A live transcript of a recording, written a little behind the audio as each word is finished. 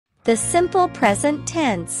The simple present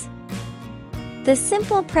tense. The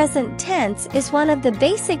simple present tense is one of the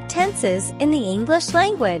basic tenses in the English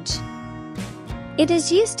language. It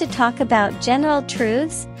is used to talk about general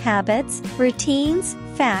truths, habits, routines,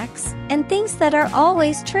 facts, and things that are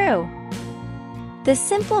always true. The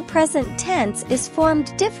simple present tense is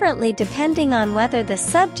formed differently depending on whether the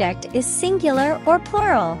subject is singular or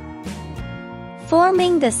plural.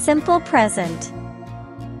 Forming the simple present.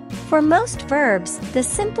 For most verbs, the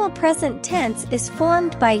simple present tense is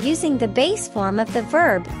formed by using the base form of the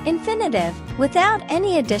verb, infinitive, without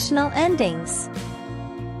any additional endings.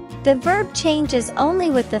 The verb changes only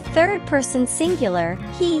with the third person singular,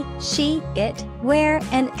 he, she, it, where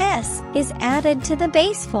an s is added to the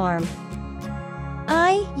base form.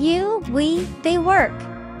 I, you, we, they work.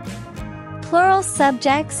 Plural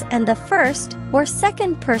subjects and the first or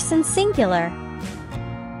second person singular.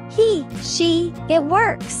 He, she, it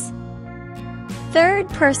works. Third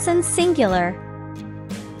person singular.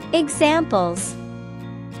 Examples: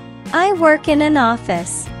 I work in an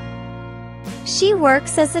office. She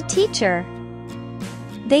works as a teacher.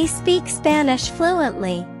 They speak Spanish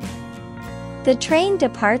fluently. The train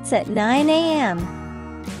departs at 9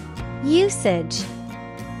 a.m. Usage.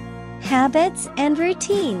 Habits and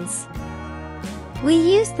routines. We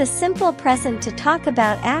use the simple present to talk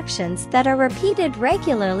about actions that are repeated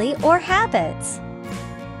regularly or habits.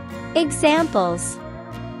 Examples: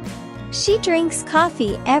 she drinks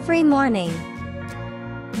coffee every morning.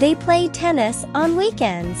 They play tennis on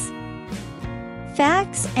weekends.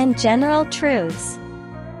 Facts and general truths.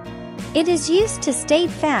 It is used to state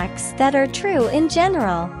facts that are true in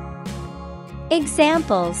general.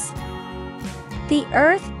 Examples: the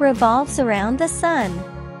earth revolves around the sun.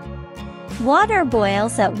 Water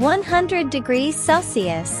boils at 100 degrees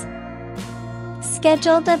Celsius.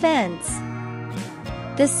 Scheduled events.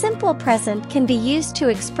 The simple present can be used to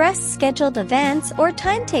express scheduled events or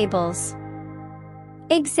timetables.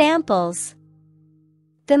 Examples: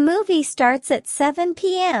 the movie starts at 7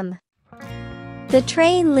 p.m. The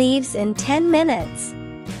train leaves in 10 minutes.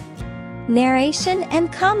 Narration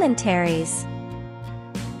and commentaries.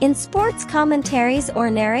 In sports commentaries or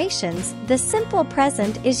narrations, the simple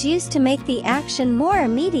present is used to make the action more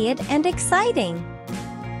immediate and exciting.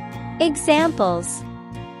 Examples: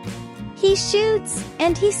 he shoots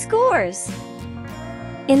and he scores.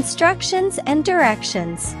 Instructions and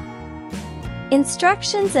directions.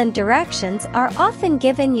 Instructions and directions are often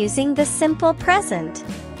given using the simple present.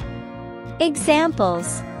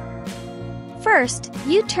 Examples: first,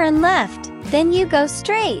 you turn left, then you go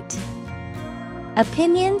straight.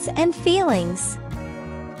 Opinions and feelings.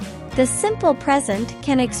 The simple present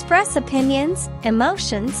can express opinions,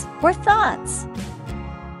 emotions, or thoughts.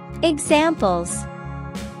 Examples: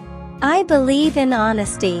 I believe in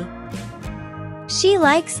honesty. She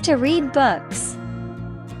likes to read books.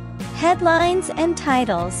 Headlines and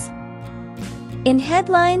titles. In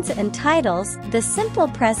headlines and titles, the simple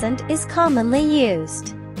present is commonly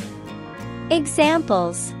used.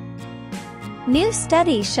 Examples: new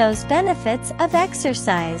study shows benefits of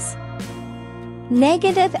exercise.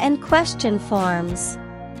 Negative and question forms.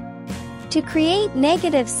 To create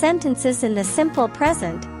negative sentences in the simple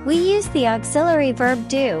present, we use the auxiliary verb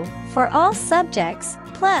do for all subjects,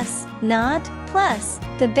 plus, not, plus,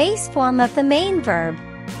 the base form of the main verb.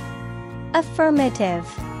 Affirmative.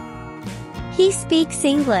 He speaks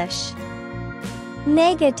English.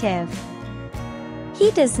 Negative.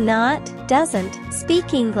 He does not, doesn't,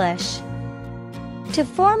 speak English. To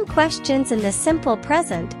form questions in the simple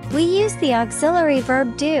present, we use the auxiliary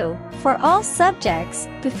verb do for all subjects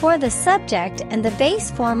before the subject and the base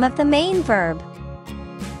form of the main verb.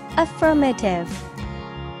 Affirmative.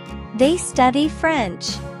 They study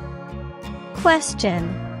French. Question: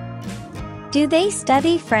 do they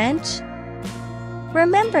study French?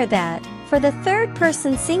 Remember that, for the third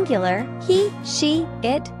person singular, he, she,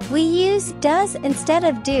 it, we use does instead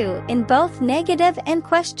of do in both negative and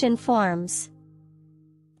question forms.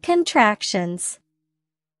 Contractions.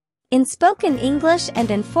 In spoken English and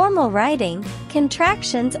in formal writing,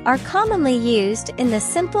 contractions are commonly used in the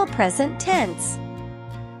simple present tense.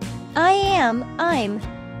 I am, I'm.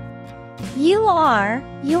 You are,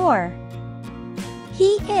 you're.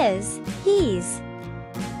 He is, he's.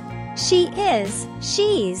 She is,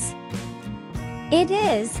 she's. It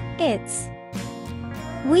is, it's.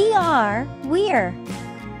 We are, we're.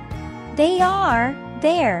 They are,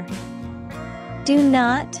 they're. Do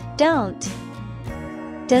not, don't.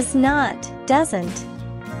 Does not, doesn't.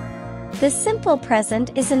 The simple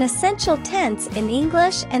present is an essential tense in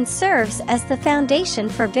English and serves as the foundation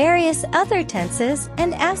for various other tenses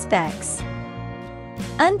and aspects.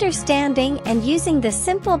 Understanding and using the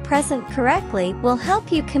simple present correctly will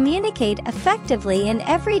help you communicate effectively in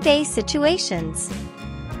everyday situations.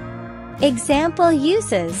 Example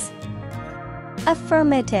uses: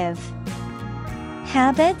 affirmative,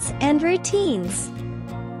 habits and routines.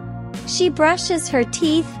 She brushes her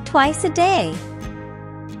teeth twice a day.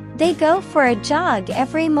 They go for a jog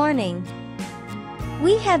every morning.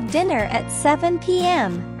 We have dinner at 7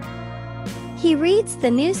 p.m. He reads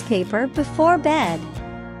the newspaper before bed.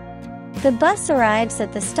 The bus arrives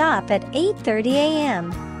at the stop at 8:30 a.m.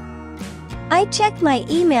 I check my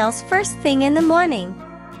emails first thing in the morning.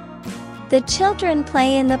 The children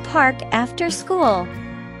play in the park after school.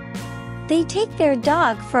 They take their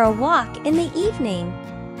dog for a walk in the evening.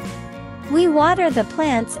 We water the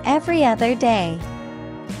plants every other day.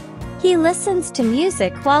 He listens to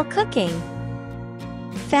music while cooking.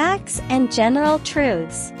 Facts and general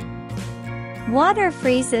truths. Water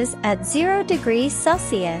freezes at 0 degrees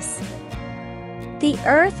Celsius. The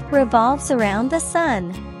Earth revolves around the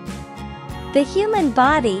Sun. The human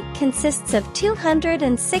body consists of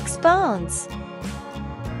 206 bones.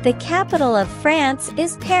 The capital of France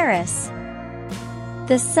is Paris.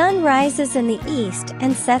 The sun rises in the east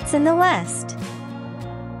and sets in the west.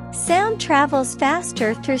 Sound travels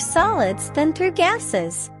faster through solids than through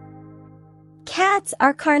gases. Cats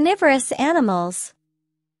are carnivorous animals.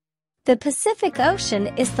 The Pacific Ocean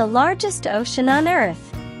is the largest ocean on Earth.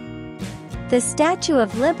 The Statue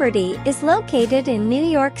of Liberty is located in New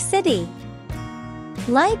York City.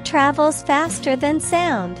 Light travels faster than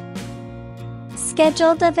sound.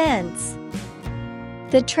 Scheduled events.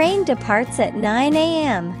 The train departs at 9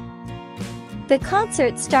 a.m. The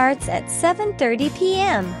concert starts at 7:30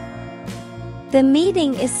 p.m. The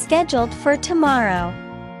meeting is scheduled for tomorrow.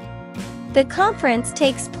 The conference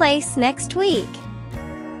takes place next week.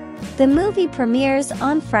 The movie premieres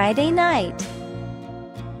on Friday night.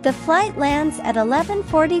 The flight lands at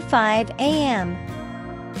 11:45 a.m.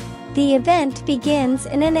 The event begins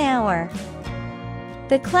in an hour.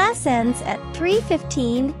 The class ends at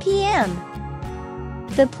 3:15 p.m.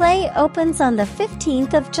 The play opens on the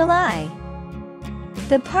 15th of July.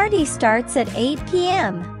 The party starts at 8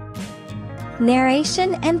 p.m.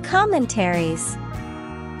 Narration and commentaries.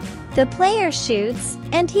 The player shoots,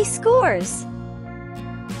 and he scores.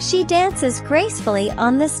 She dances gracefully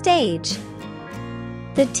on the stage.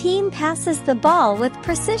 The team passes the ball with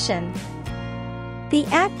precision. The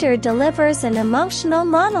actor delivers an emotional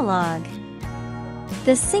monologue.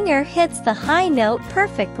 The singer hits the high note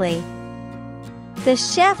perfectly. The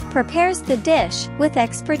chef prepares the dish with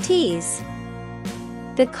expertise.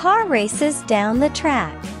 The car races down the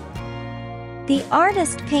track. The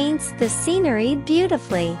artist paints the scenery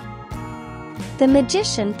beautifully. The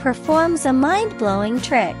magician performs a mind-blowing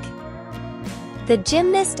trick. The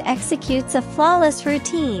gymnast executes a flawless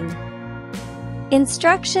routine.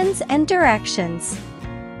 Instructions and directions.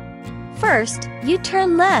 First, you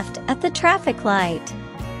turn left at the traffic light.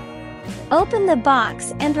 Open the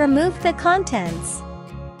box and remove the contents.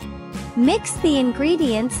 Mix the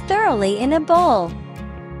ingredients thoroughly in a bowl.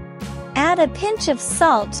 Add a pinch of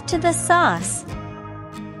salt to the sauce.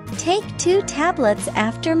 Take 2 tablets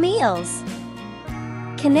after meals.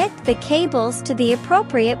 Connect the cables to the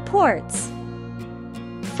appropriate ports.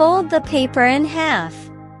 Fold the paper in half.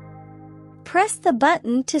 Press the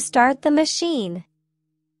button to start the machine.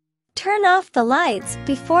 Turn off the lights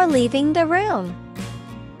before leaving the room.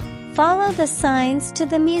 Follow the signs to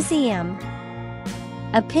the museum.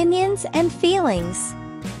 Opinions and feelings.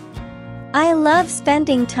 I love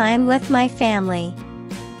spending time with my family.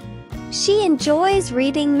 She enjoys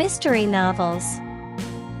reading mystery novels.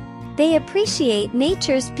 They appreciate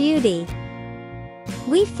nature's beauty.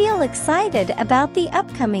 We feel excited about the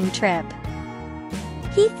upcoming trip.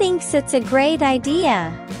 He thinks it's a great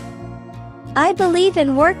idea. I believe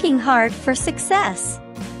in working hard for success.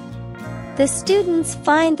 The students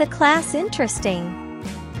find the class interesting.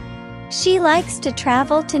 She likes to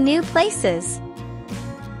travel to new places.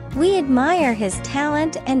 We admire his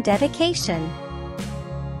talent and dedication.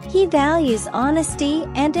 He values honesty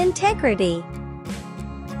and integrity.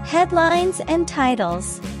 Headlines and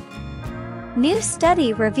titles. New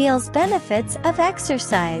study reveals benefits of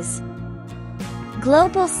exercise.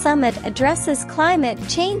 Global Summit addresses climate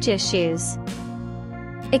change issues.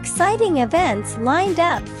 Exciting events lined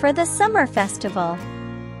up for the Summer Festival.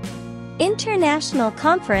 International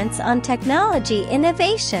Conference on Technology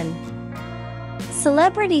Innovation.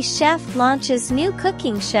 Celebrity chef launches new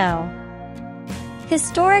cooking show.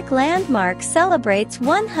 Historic landmark celebrates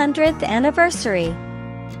 100th anniversary.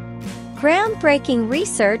 Groundbreaking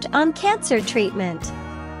research on cancer treatment.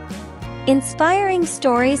 Inspiring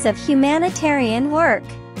stories of humanitarian work.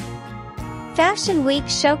 Fashion Week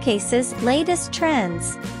showcases latest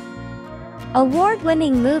trends.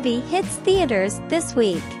 Award-winning movie hits theaters this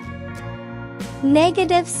week.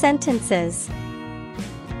 Negative sentences.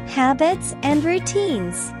 Habits and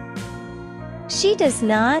routines. She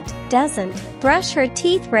doesn't brush her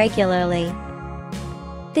teeth regularly.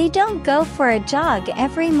 They don't go for a jog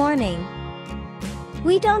every morning.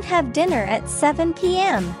 We don't have dinner at 7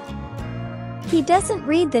 p.m. He doesn't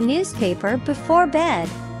read the newspaper before bed.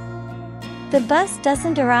 The bus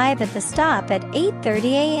doesn't arrive at the stop at 8:30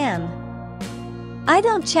 a.m. I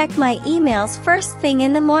don't check my emails first thing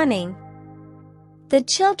in the morning. The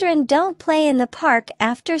children don't play in the park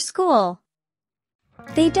after school.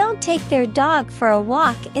 They don't take their dog for a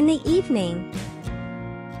walk in the evening.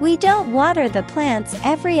 We don't water the plants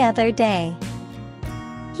every other day.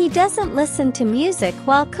 He doesn't listen to music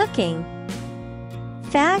while cooking.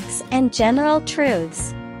 Facts and general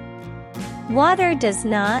truths. Water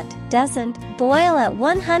doesn't boil at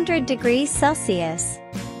 100 degrees Celsius.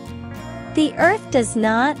 The earth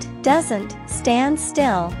doesn't stand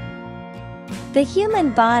still. The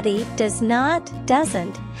human body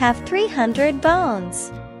doesn't have 300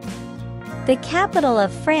 bones. The capital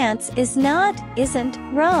of France isn't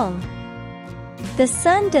Rome. The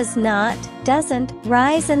sun doesn't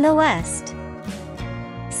rise in the west.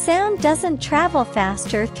 Sound doesn't travel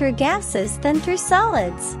faster through gases than through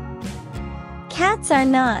solids. Cats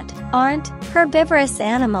aren't herbivorous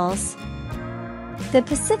animals. The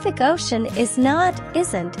Pacific Ocean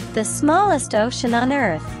isn't the smallest ocean on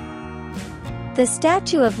Earth. The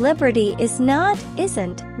Statue of Liberty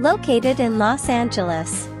isn't located in Los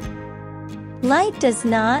Angeles. Light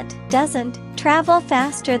doesn't travel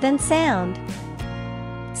faster than sound.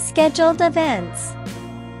 Scheduled events.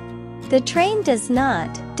 The train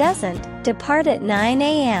doesn't depart at 9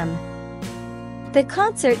 a.m. The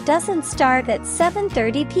concert doesn't start at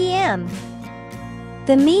 7:30 p.m.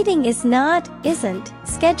 The meeting isn't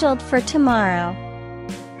scheduled for tomorrow.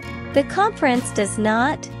 The conference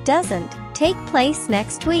doesn't take place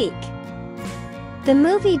next week. The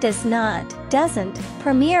movie doesn't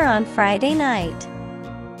premiere on Friday night.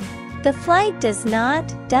 The flight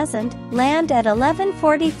doesn't land at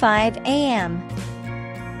 11:45 a.m.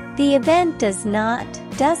 The event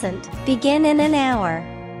doesn't begin in an hour.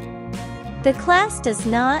 The class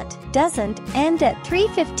doesn't end at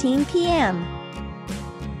 3:15 p.m.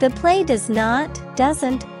 The play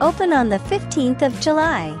doesn't open on the 15th of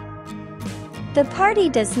July. The party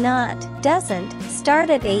doesn't start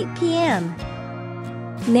at 8 p.m.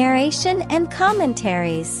 Narration and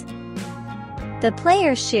commentaries. The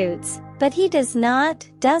player shoots, but he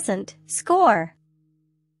doesn't score.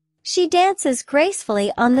 She dances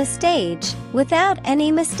gracefully on the stage, without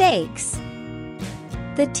any mistakes.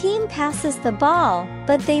 The team passes the ball,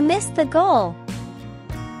 but they miss the goal.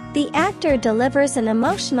 The actor delivers an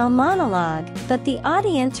emotional monologue, but the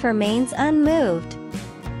audience remains unmoved.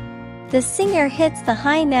 The singer hits the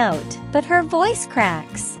high note, but her voice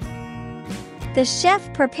cracks. The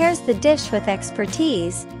chef prepares the dish with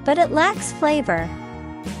expertise, but it lacks flavor.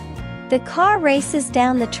 The car races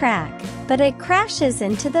down the track, but it crashes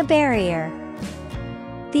into the barrier.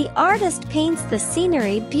 The artist paints the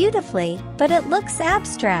scenery beautifully, but it looks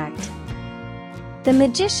abstract. The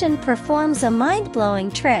magician performs a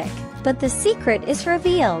mind-blowing trick, but the secret is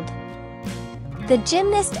revealed. The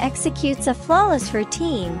gymnast executes a flawless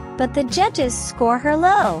routine, but the judges score her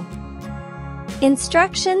low.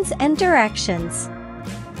 Instructions and directions.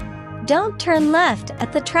 Don't turn left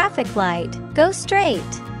at the traffic light, go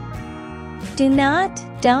straight.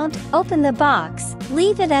 Don't open the box,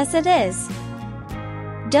 leave it as it is.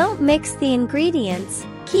 Don't mix the ingredients,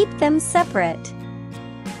 keep them separate.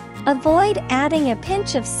 Avoid adding a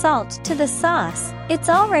pinch of salt to the sauce, it's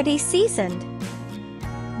already seasoned.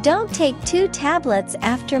 Don't take 2 tablets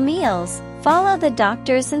after meals, follow the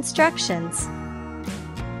doctor's instructions.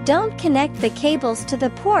 Don't connect the cables to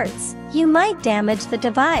the ports, you might damage the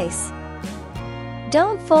device.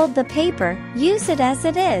 Don't fold the paper, use it as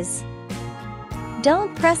it is.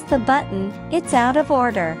 Don't press the button, it's out of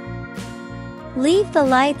order. Leave the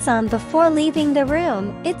lights on before leaving the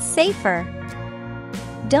room, it's safer.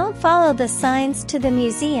 Don't follow the signs to the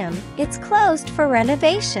museum, it's closed for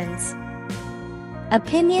renovations.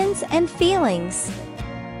 Opinions and feelings.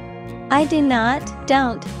 I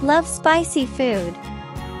don't love spicy food.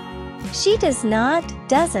 She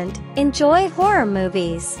doesn't enjoy horror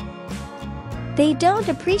movies. They don't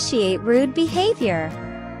appreciate rude behavior.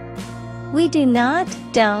 We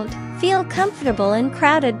don't feel comfortable in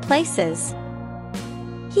crowded places.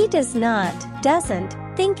 He doesn't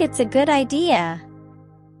think it's a good idea.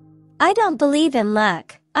 I don't believe in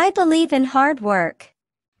luck, I believe in hard work.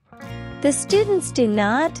 The students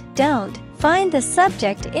don't find the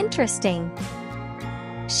subject interesting.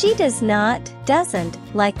 She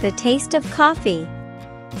doesn't like the taste of coffee.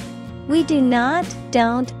 We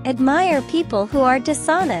don't admire people who are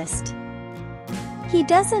dishonest. He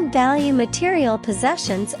doesn't value material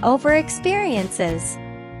possessions over experiences.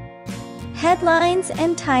 Headlines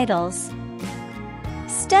and titles.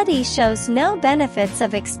 Study shows no benefits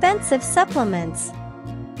of expensive supplements.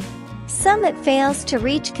 Summit fails to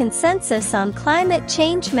reach consensus on climate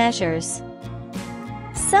change measures.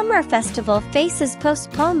 Summer festival faces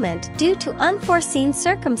postponement due to unforeseen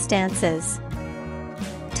circumstances.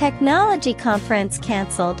 Technology conference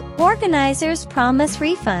cancelled, organizers promise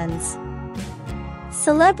refunds.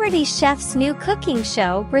 Celebrity chef's new cooking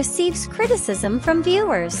show receives criticism from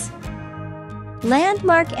viewers.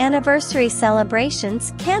 Landmark anniversary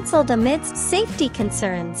celebrations cancelled amidst safety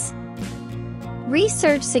concerns.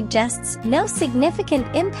 Research suggests no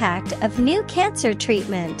significant impact of new cancer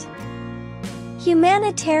treatment.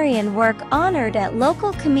 Humanitarian work honored at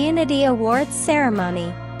local community awards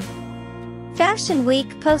ceremony. Fashion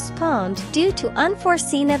Week postponed due to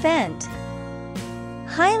unforeseen event.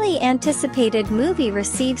 Highly anticipated movie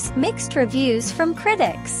receives mixed reviews from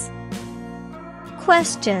critics.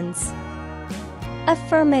 Questions.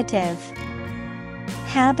 Affirmative.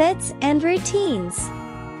 Habits and routines.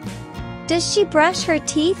 Does she brush her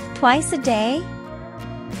teeth twice a day?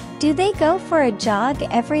 Do they go for a jog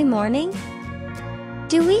every morning?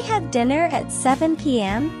 Do we have dinner at 7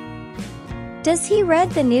 p.m.? Does he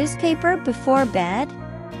read the newspaper before bed?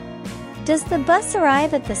 Does the bus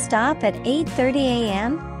arrive at the stop at 8:30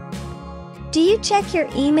 a.m.? Do you check your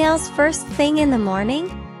emails first thing in the morning?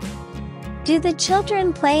 Do the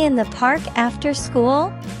children play in the park after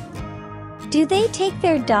school? Do they take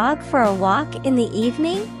their dog for a walk in the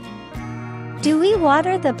evening? Do we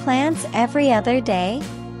water the plants every other day?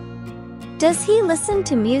 Does he listen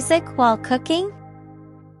to music while cooking?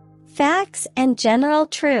 Facts and general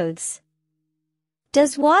truths.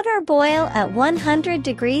 Does water boil at 100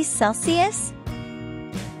 degrees Celsius?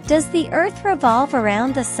 Does the Earth revolve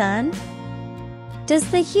around the sun? Does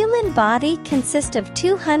the human body consist of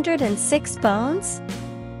 206 bones?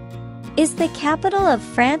 Is the capital of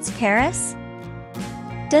France Paris?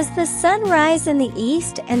 Does the sun rise in the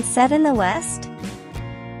east and set in the west?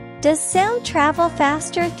 Does sound travel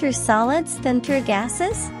faster through solids than through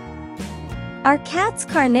gases? Are cats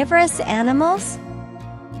carnivorous animals?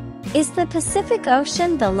 Is the Pacific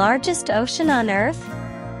Ocean the largest ocean on Earth?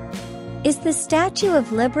 Is the Statue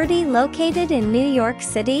of Liberty located in New York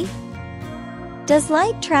City? Does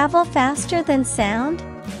light travel faster than sound?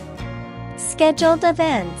 Scheduled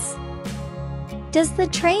events. Does the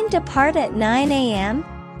train depart at 9 a.m.?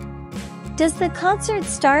 Does the concert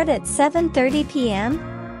start at 7:30 p.m.?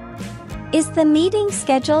 Is the meeting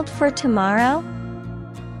scheduled for tomorrow?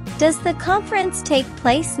 Does the conference take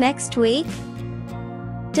place next week?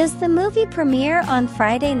 Does the movie premiere on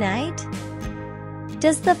Friday night?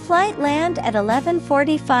 Does the flight land at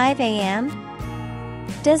 11:45 a.m.?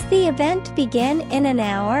 Does the event begin in an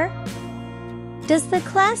hour? Does the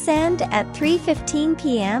class end at 3:15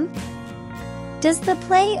 p.m.? Does the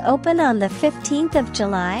play open on the 15th of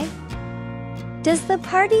July? Does the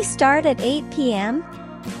party start at 8 p.m.?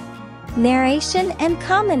 Narration and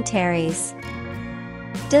commentaries.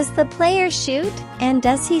 Does the player shoot, and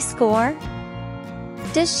does he score?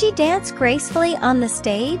 Does she dance gracefully on the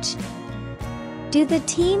stage? Do the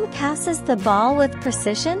team passes the ball with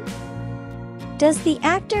precision? Does the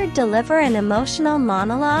actor deliver an emotional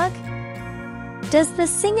monologue? Does the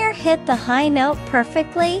singer hit the high note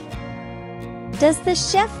perfectly? Does the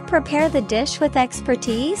chef prepare the dish with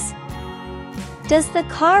expertise? Does the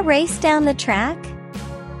car race down the track?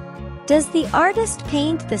 Does the artist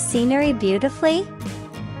paint the scenery beautifully?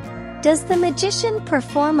 Does the magician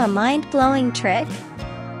perform a mind-blowing trick?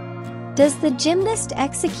 Does the gymnast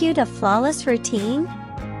execute a flawless routine?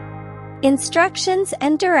 Instructions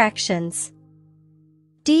and directions.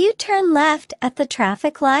 Do you turn left at the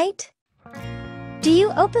traffic light? Do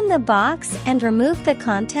you open the box and remove the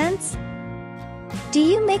contents? Do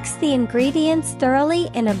you mix the ingredients thoroughly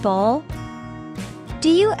in a bowl? Do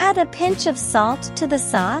you add a pinch of salt to the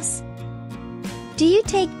sauce? Do you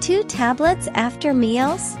take 2 tablets after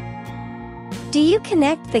meals? Do you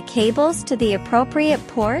connect the cables to the appropriate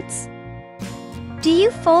ports? Do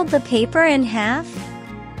you fold the paper in half?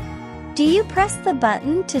 Do you press the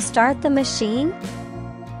button to start the machine?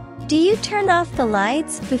 Do you turn off the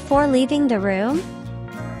lights before leaving the room?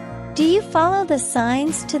 Do you follow the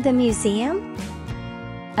signs to the museum?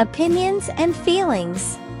 Opinions and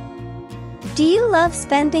feelings. Do you love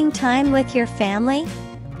spending time with your family?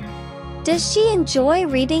 Does she enjoy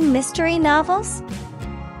reading mystery novels?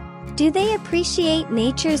 Do they appreciate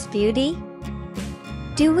nature's beauty?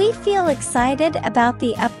 Do we feel excited about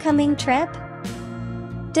the upcoming trip?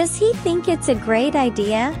 Does he think it's a great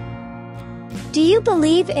idea? Do you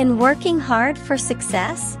believe in working hard for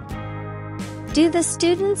success? Do the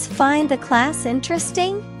students find the class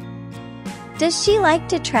interesting? Does she like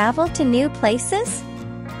to travel to new places?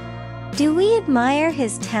 Do we admire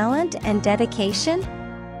his talent and dedication?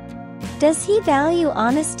 Does he value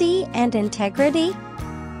honesty and integrity?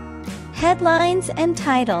 Headlines and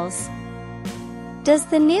titles. Does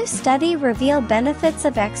the new study reveal benefits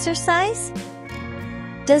of exercise?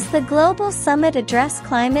 Does the Global Summit address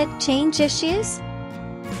climate change issues?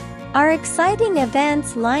 Are exciting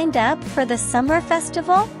events lined up for the summer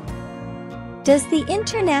festival? Does the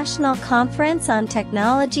International Conference on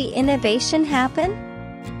Technology Innovation happen?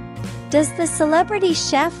 Does the celebrity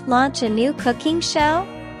chef launch a new cooking show?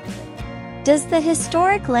 Does the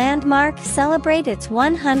historic landmark celebrate its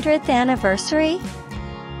 100th anniversary?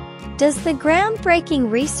 Does the groundbreaking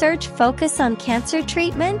research focus on cancer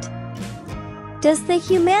treatment? Does the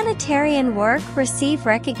humanitarian work receive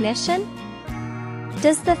recognition?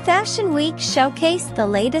 Does the Fashion Week showcase the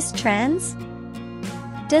latest trends?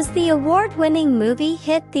 Does the award-winning movie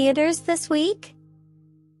hit theaters this week?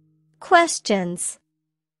 Questions.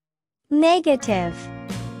 Negative.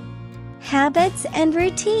 Habits and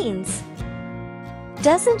routines.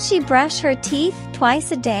 Doesn't she brush her teeth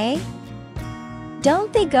twice a day?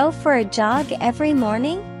 Don't they go for a jog every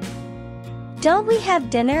morning? Don't we have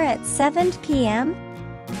dinner at 7 p.m.?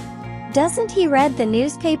 Doesn't he read the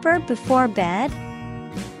newspaper before bed?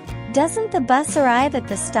 Doesn't the bus arrive at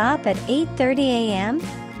the stop at 8:30 a.m.?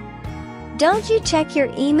 Don't you check your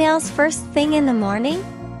emails first thing in the morning?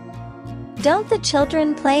 Don't the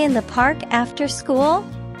children play in the park after school?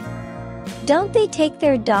 Don't they take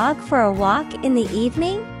their dog for a walk in the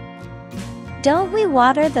evening? Don't we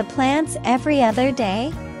water the plants every other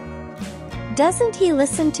day? Doesn't he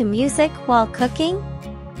listen to music while cooking?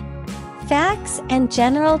 Facts and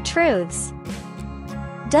general truths.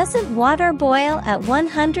 Doesn't water boil at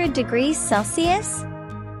 100 degrees Celsius?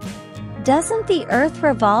 Doesn't the earth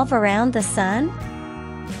revolve around the sun?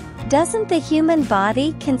 Doesn't the human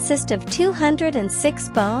body consist of 206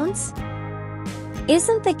 bones?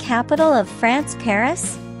 Isn't the capital of France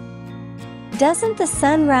Paris? Doesn't the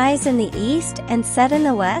sun rise in the east and set in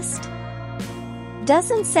the west?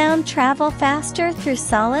 Doesn't sound travel faster through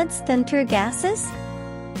solids than through gases?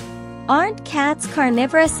 Aren't cats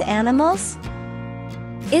carnivorous animals?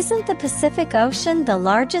 Isn't the Pacific Ocean the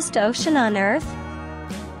largest ocean on Earth?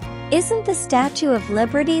 Isn't the Statue of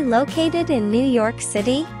Liberty located in New York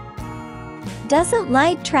City? Doesn't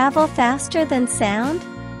light travel faster than sound?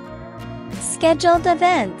 Scheduled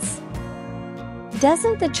events.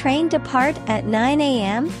 Doesn't the train depart at 9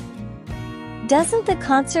 a.m.? Doesn't the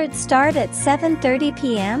concert start at 7:30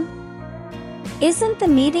 p.m.? Isn't the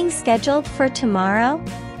meeting scheduled for tomorrow?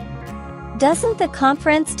 Doesn't the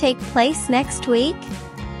conference take place next week?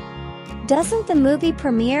 Doesn't the movie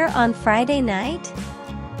premiere on Friday night?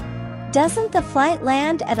 Doesn't the flight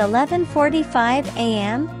land at 11:45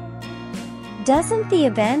 a.m.? Doesn't the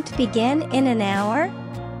event begin in an hour?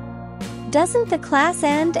 Doesn't the class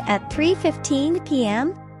end at 3:15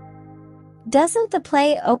 p.m.? Doesn't the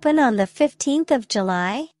play open on the 15th of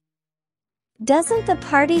July? Doesn't the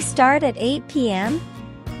party start at 8 p.m.?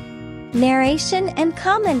 Narration and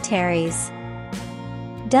commentaries.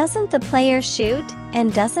 Doesn't the player shoot,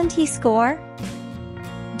 and doesn't he score?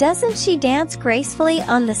 Doesn't she dance gracefully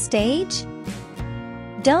on the stage?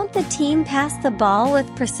 Don't the team pass the ball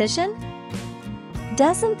with precision?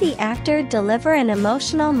 Doesn't the actor deliver an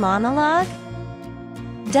emotional monologue?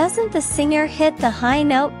 Doesn't the singer hit the high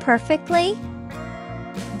note perfectly?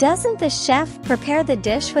 Doesn't the chef prepare the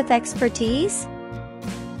dish with expertise?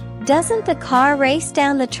 Doesn't the car race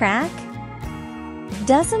down the track?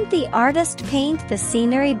 Doesn't the artist paint the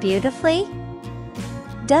scenery beautifully?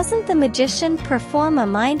 Doesn't the magician perform a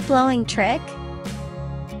mind-blowing trick?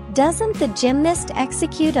 Doesn't the gymnast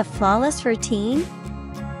execute a flawless routine?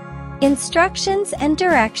 Instructions and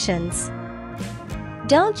directions.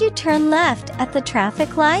 Don't you turn left at the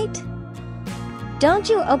traffic light? Don't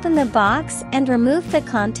you open the box and remove the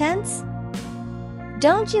contents?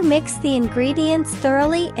 Don't you mix the ingredients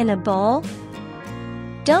thoroughly in a bowl?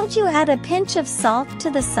 Don't you add a pinch of salt to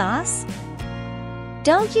the sauce?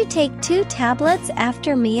 Don't you take 2 tablets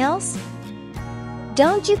after meals?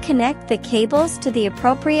 Don't you connect the cables to the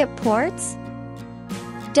appropriate ports?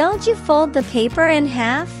 Don't you fold the paper in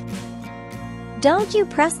half? Don't you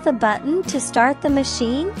press the button to start the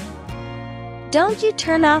machine? Don't you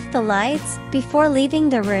turn off the lights before leaving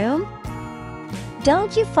the room?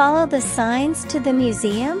 Don't you follow the signs to the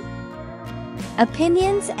museum?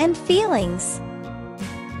 Opinions and feelings.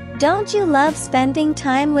 Don't you love spending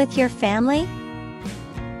time with your family?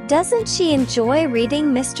 Doesn't she enjoy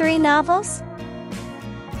reading mystery novels?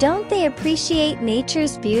 Don't they appreciate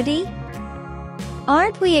nature's beauty?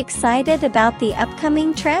 Aren't we excited about the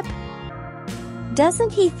upcoming trip?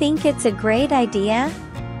 Doesn't he think it's a great idea?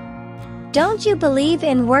 Don't you believe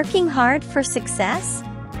in working hard for success?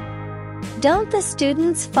 Don't the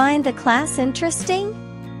students find the class interesting?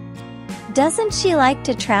 Doesn't she like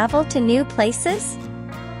to travel to new places?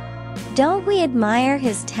 Don't we admire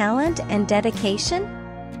his talent and dedication?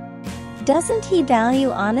 Doesn't he value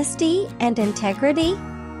honesty and integrity?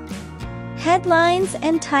 Headlines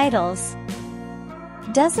and titles.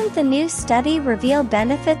 Doesn't the new study reveal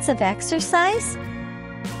benefits of exercise?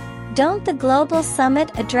 Don't the global summit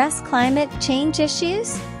address climate change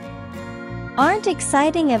issues? Aren't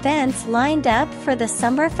exciting events lined up for the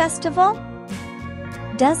summer festival?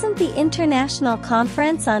 Doesn't the International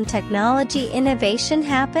Conference on Technology Innovation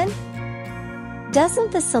happen?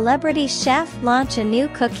 Doesn't the celebrity chef launch a new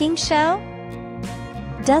cooking show?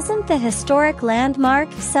 Doesn't the historic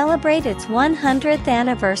landmark celebrate its 100th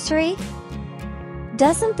anniversary?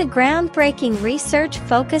 Doesn't the groundbreaking research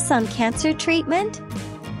focus on cancer treatment?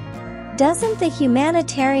 Doesn't the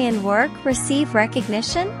humanitarian work receive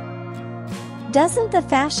recognition? Doesn't the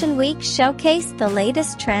Fashion Week showcase the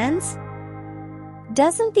latest trends?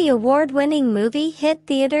 Doesn't the award-winning movie hit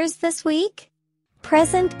theaters this week?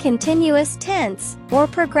 Present continuous tense or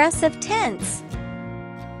progressive tense.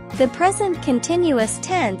 The present continuous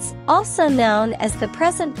tense, also known as the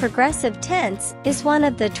present progressive tense, is one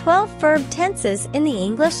of the 12 verb tenses in the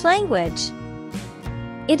English language.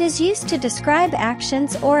 It is used to describe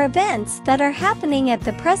actions or events that are happening at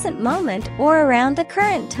the present moment or around the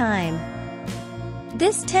current time.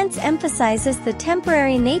 This tense emphasizes the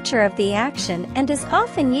temporary nature of the action and is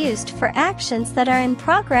often used for actions that are in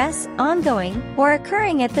progress, ongoing, or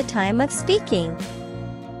occurring at the time of speaking.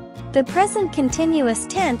 The present continuous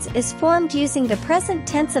tense is formed using the present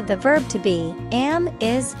tense of the verb to be, am,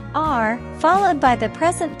 is, are, followed by the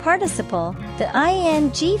present participle, the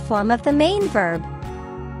ing form of the main verb.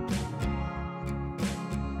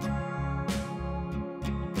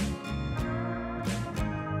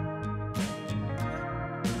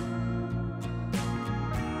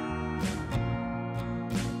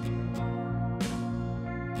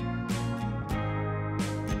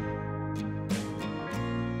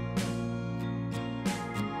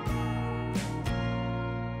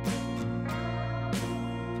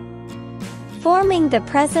 Forming the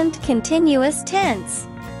present continuous tense.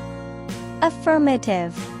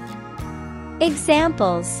 Affirmative.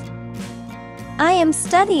 Examples: I am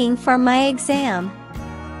studying for my exam.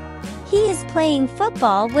 He is playing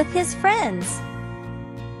football with his friends.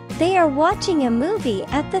 They are watching a movie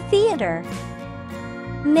at the theater.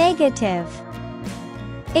 Negative.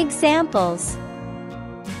 Examples: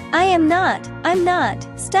 I'm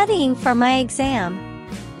not studying for my exam.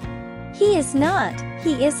 He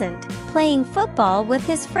isn't playing football with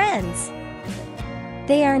his friends.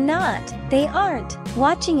 They aren't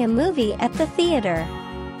watching a movie at the theater.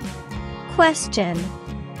 Question.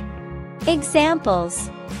 Examples: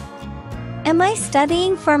 Am I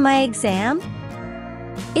studying for my exam?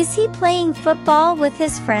 Is he playing football with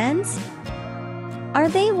his friends? Are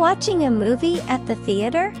they watching a movie at the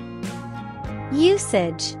theater?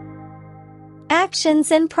 Usage.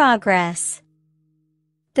 Actions in progress.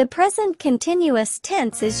 The present continuous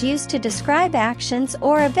tense is used to describe actions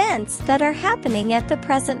or events that are happening at the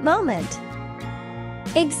present moment.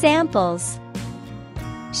 Examples: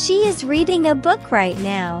 She is reading a book right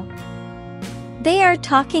now. They are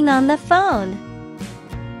talking on the phone.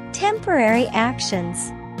 Temporary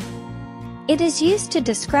actions. It is used to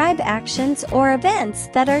describe actions or events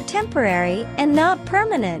that are temporary and not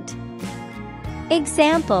permanent.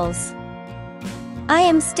 Examples: I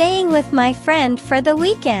am staying with my friend for the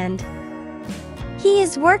weekend. He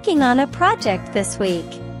is working on a project this week.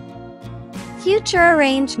 Future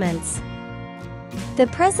arrangements. The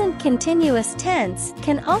present continuous tense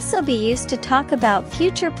can also be used to talk about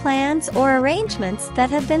future plans or arrangements that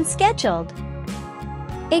have been scheduled.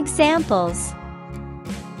 Examples: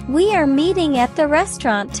 We are meeting at the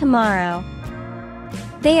restaurant tomorrow.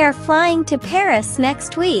 They are flying to Paris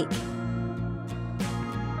next week.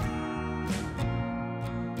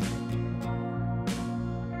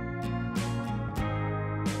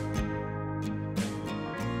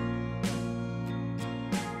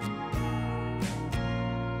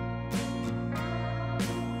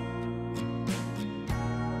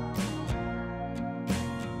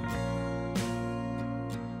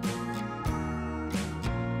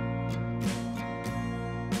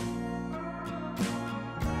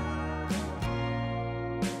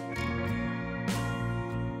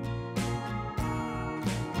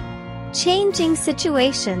 Changing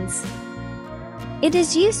situations. It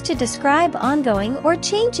is used to describe ongoing or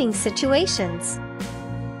changing situations.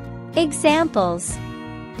 Examples: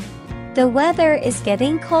 the weather is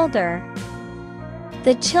getting colder.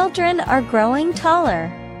 The children are growing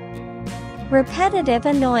taller. Repetitive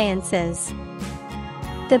annoyances.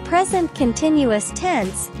 The present continuous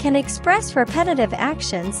tense can express repetitive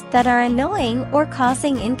actions that are annoying or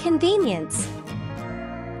causing inconvenience.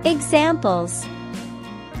 Examples: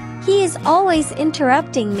 he is always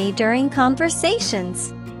interrupting me during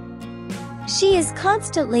conversations. She is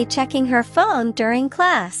constantly checking her phone during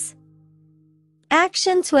class.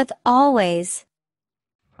 Actions with always.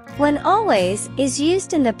 When always is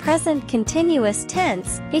used in the present continuous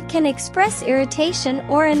tense, it can express irritation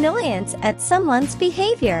or annoyance at someone's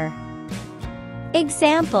behavior.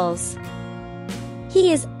 Examples: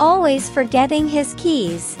 he is always forgetting his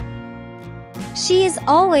keys. She is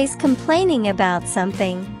always complaining about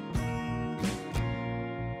something.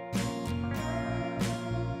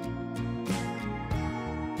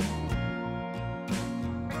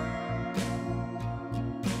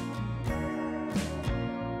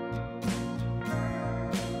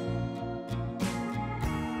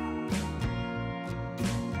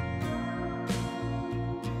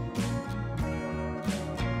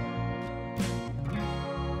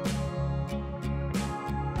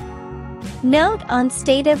 Note on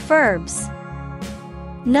stative verbs.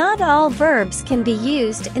 Not all verbs can be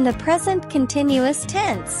used in the present continuous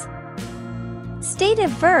tense. Stative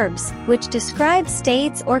verbs, which describe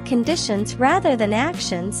states or conditions rather than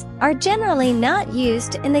actions, are generally not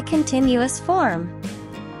used in the continuous form.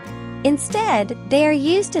 Instead, they are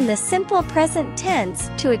used in the simple present tense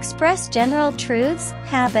to express general truths,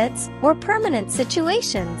 habits, or permanent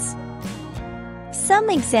situations. Some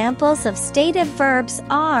examples of stative verbs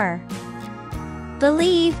are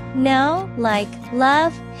believe, know, like,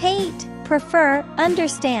 love, hate, prefer,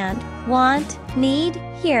 understand, want, need,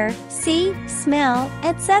 hear, see, smell,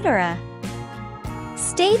 etc.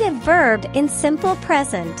 Stative verb in simple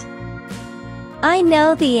present. I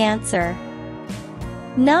know the answer.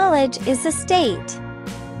 Knowledge is a state.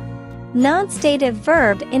 Non-stative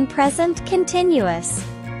verb in present continuous.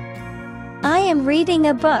 I am reading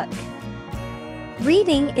a book.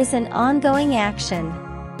 Reading is an ongoing action.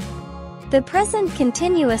 The present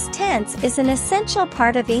continuous tense is an essential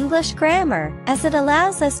part of English grammar, as it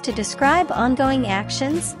allows us to describe ongoing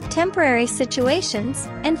actions, temporary situations,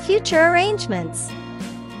 and future arrangements.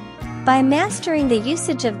 By mastering the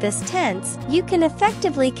usage of this tense, you can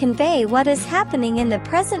effectively convey what is happening in the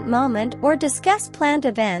present moment or discuss planned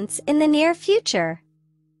events in the near future.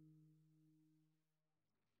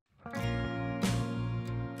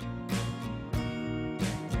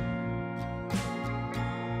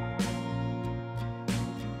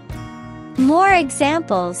 More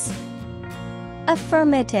examples.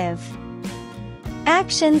 Affirmative.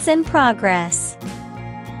 Actions in progress.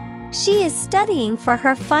 She is studying for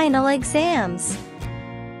her final exams.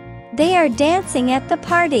 They are dancing at the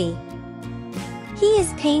party. He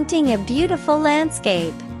is painting a beautiful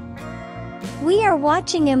landscape. We are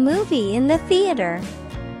watching a movie in the theater.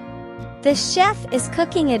 The chef is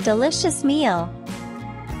cooking a delicious meal.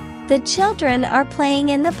 The children are playing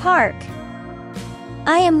in the park.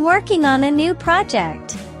 I am working on a new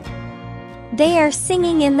project. They are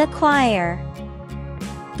singing in the choir.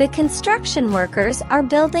 The construction workers are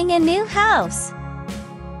building a new house.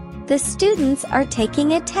 The students are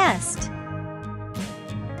taking a test.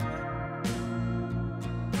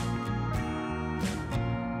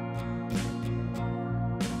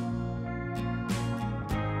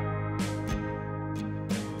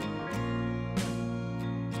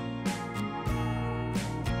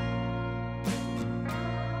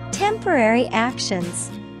 Temporary actions.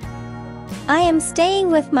 I am staying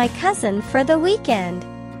with my cousin for the weekend.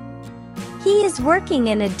 He is working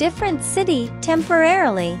in a different city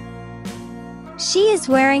temporarily. She is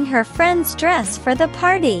wearing her friend's dress for the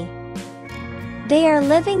party. They are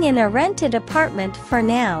living in a rented apartment for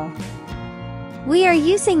now. We are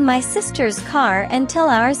using my sister's car until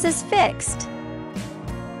ours is fixed.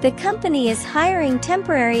 The company is hiring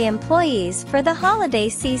temporary employees for the holiday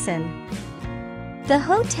season. The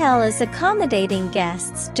hotel is accommodating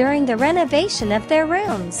guests during the renovation of their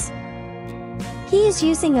rooms. He is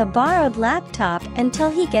using a borrowed laptop until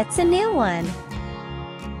he gets a new one.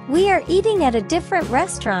 We are eating at a different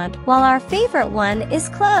restaurant while our favorite one is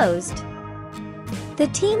closed. The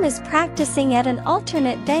team is practicing at an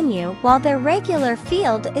alternate venue while their regular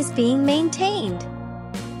field is being maintained.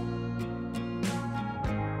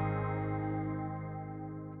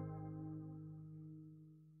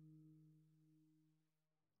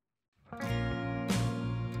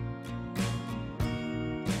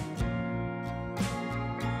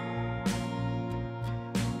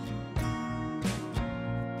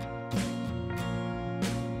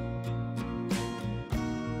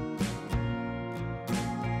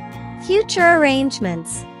 future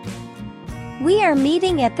arrangements. We are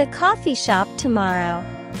meeting at the coffee shop tomorrow.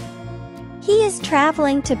 He is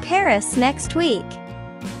traveling to Paris next week.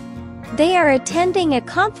 They are attending a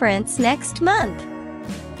conference next month.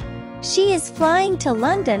 She is flying to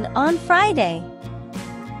London on Friday.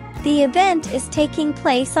 The event is taking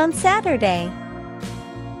place on Saturday.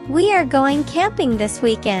 We are going camping this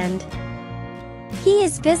weekend. He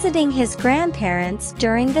is visiting his grandparents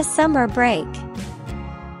during the summer break.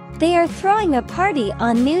 They are throwing a party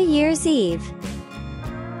on New Year's Eve.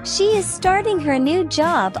 She is starting her new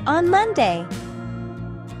job on Monday.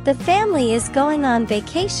 The family is going on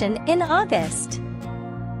vacation in August.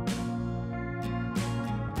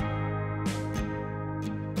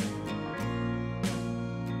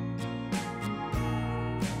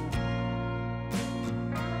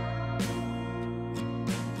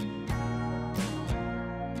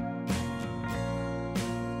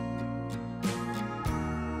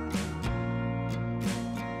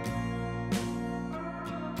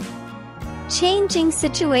 Changing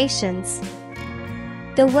situations.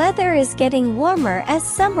 The weather is getting warmer as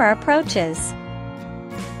summer approaches.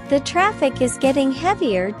 The traffic is getting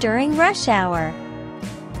heavier during rush hour.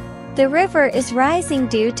 The river is rising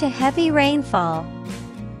due to heavy rainfall.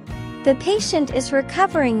 The patient is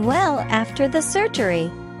recovering well after the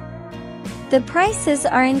surgery. The prices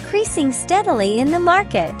are increasing steadily in the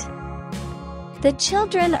market. The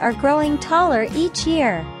children are growing taller each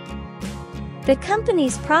year. The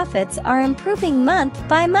company's profits are improving month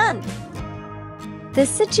by month. The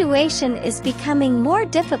situation is becoming more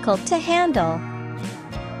difficult to handle.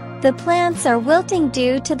 The plants are wilting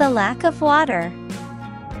due to the lack of water.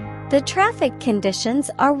 The traffic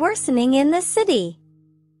conditions are worsening in the city.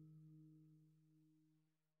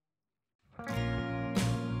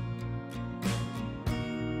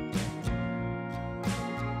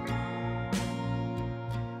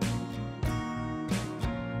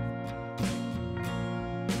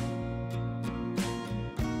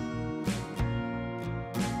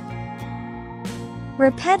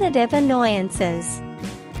 Repetitive annoyances.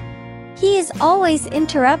 He is always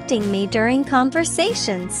interrupting me during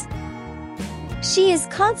conversations. She is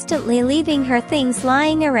constantly leaving her things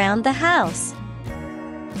lying around the house.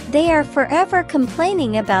 They are forever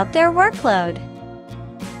complaining about their workload.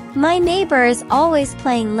 My neighbor is always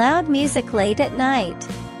playing loud music late at night.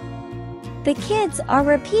 The kids are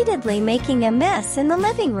repeatedly making a mess in the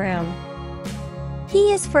living room.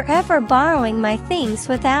 He is forever borrowing my things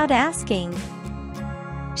without asking.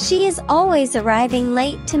 She is always arriving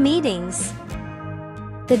late to meetings.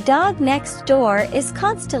 The dog next door is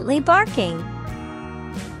constantly barking.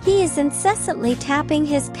 He is incessantly tapping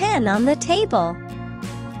his pen on the table.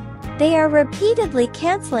 They are repeatedly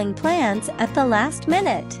canceling plans at the last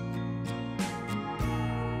minute.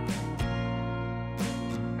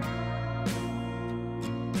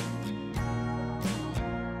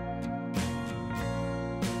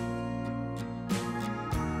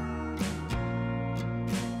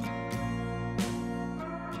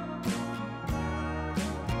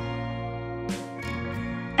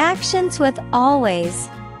 Actions with always.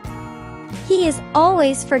 He is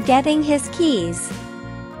always forgetting his keys.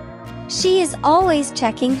 She is always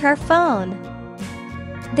checking her phone.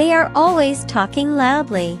 They are always talking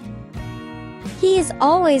loudly. He is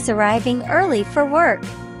always arriving early for work.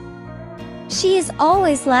 She is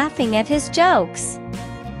always laughing at his jokes.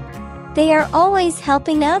 They are always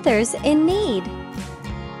helping others in need.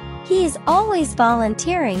 He is always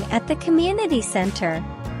volunteering at the community center.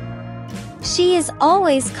 She is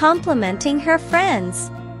always complimenting her friends.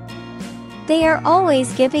 They are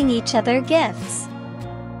always giving each other gifts.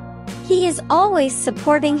 He is always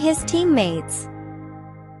supporting his teammates.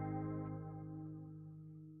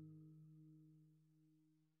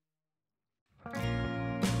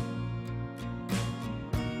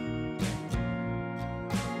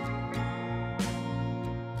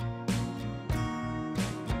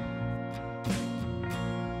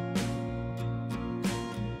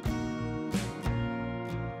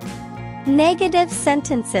 Negative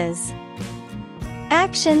sentences.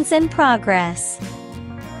 Actions in progress.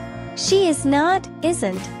 She is not,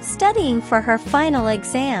 isn't, studying for her final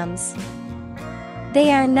exams.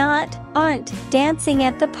 They are not, aren't, dancing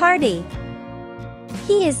at the party.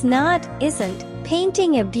 He is not, isn't,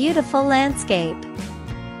 painting a beautiful landscape.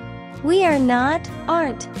 We are not,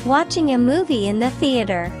 aren't, watching a movie in the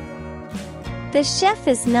theater. The chef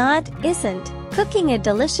is not, isn't, cooking a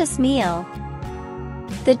delicious meal.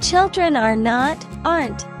 The children are not,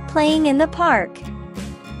 aren't, playing in the park.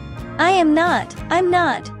 I'm not,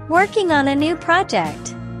 working on a new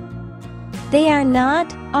project. They are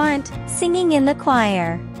not, aren't, singing in the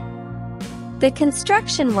choir. The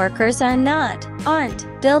construction workers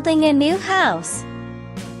aren't building a new house.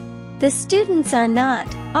 The students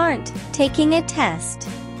aren't taking a test.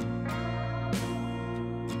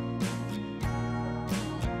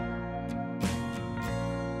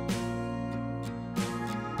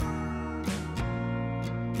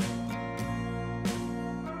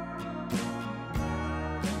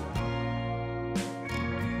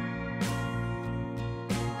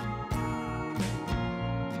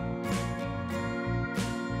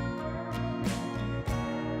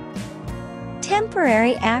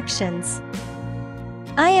 Temporary actions.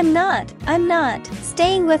 I'm not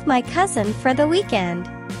staying with my cousin for the weekend.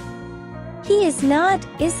 He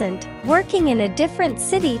isn't working in a different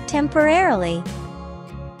city temporarily.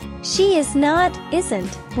 She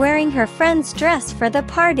isn't wearing her friend's dress for the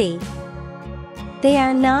party. They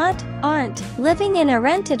aren't living in a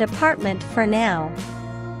rented apartment for now.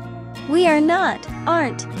 We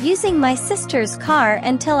aren't using my sister's car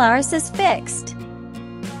until ours is fixed.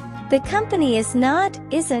 The company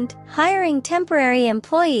isn't hiring temporary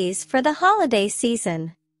employees for the holiday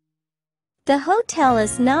season. The hotel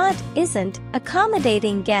isn't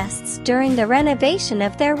accommodating guests during the renovation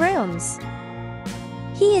of their rooms.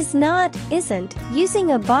 He isn't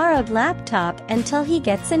using a borrowed laptop until he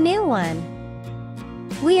gets a new one.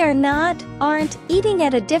 We aren't eating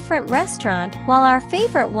at a different restaurant while our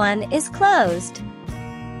favorite one is closed.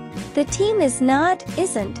 The team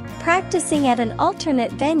isn't practicing at an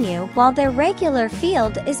alternate venue while their regular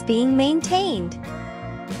field is being maintained.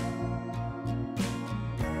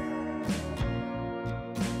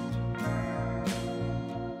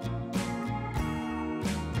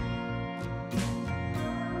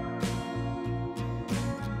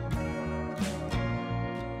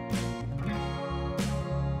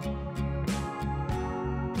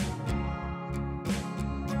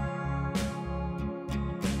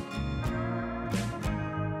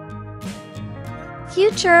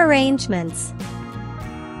 Future arrangements.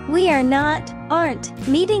 We aren't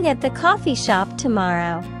meeting at the coffee shop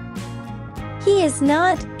tomorrow. He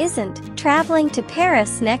isn't traveling to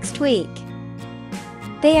Paris next week.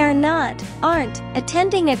 They aren't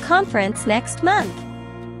attending a conference next month.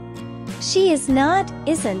 She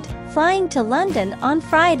isn't flying to London on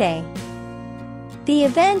Friday. The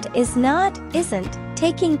event isn't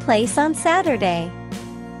taking place on Saturday.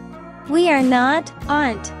 We aren't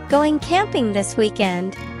going camping this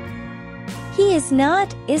weekend. He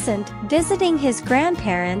isn't visiting his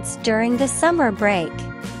grandparents during the summer break.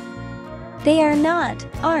 They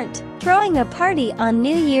aren't throwing a party on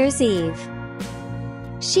New Year's Eve.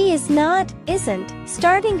 She isn't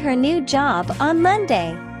starting her new job on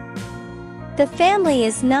Monday. The family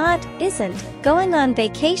isn't going on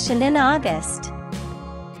vacation in August.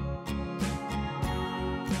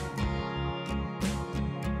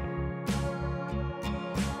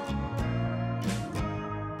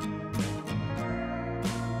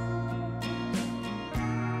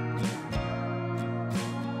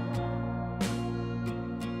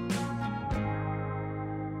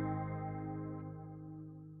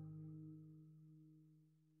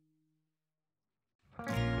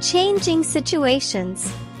 Changing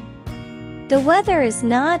situations. The weather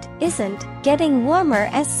isn't getting warmer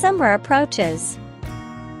as summer approaches.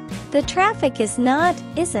 The traffic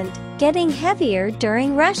isn't getting heavier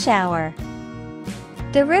during rush hour.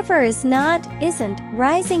 The river isn't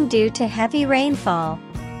rising due to heavy rainfall.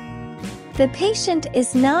 The patient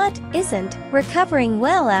isn't recovering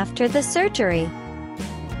well after the surgery.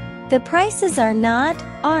 The prices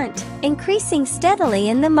aren't increasing steadily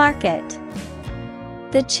in the market.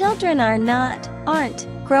 The children aren't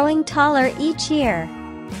growing taller each year.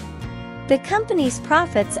 The company's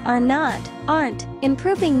profits aren't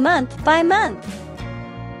improving month by month.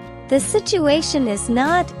 The situation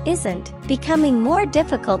isn't becoming more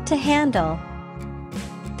difficult to handle.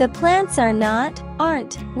 The plants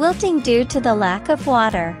aren't wilting due to the lack of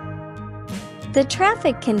water. The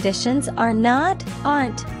traffic conditions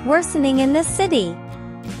aren't worsening in the city.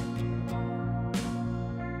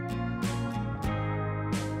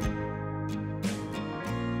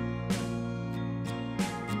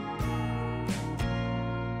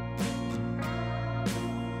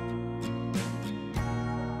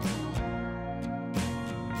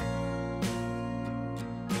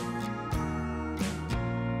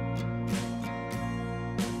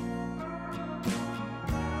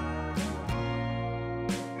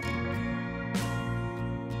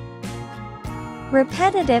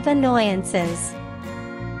 Repetitive annoyances.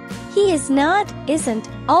 He isn't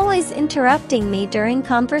always interrupting me during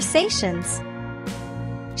conversations.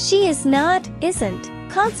 She isn't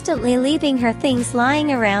constantly leaving her things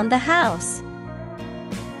lying around the house.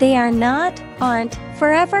 They are not, aren't,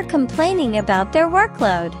 forever complaining about their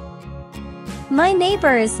workload. My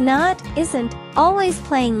neighbor is not, isn't, always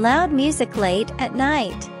playing loud music late at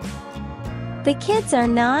night. The kids are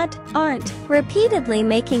not, aren't, repeatedly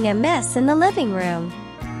making a mess in the living room.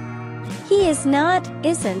 He is not,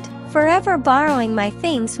 isn't, forever borrowing my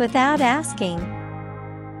things without asking.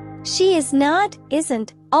 She is not,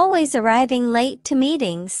 isn't, always arriving late to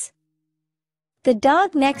meetings. The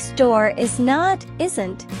dog next door is not,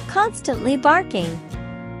 isn't, constantly barking.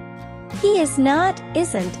 He is not,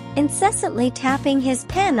 isn't, incessantly tapping his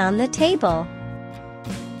pen on the table.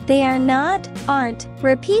 They are not, aren't,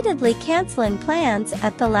 repeatedly canceling plans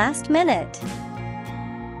at the last minute.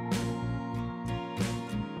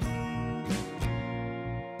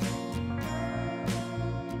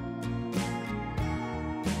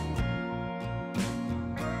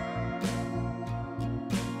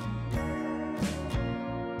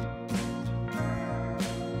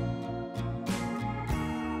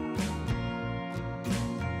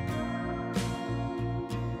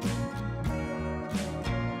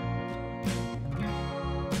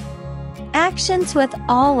 Actions with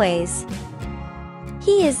always.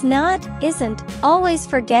 He is not, isn't, always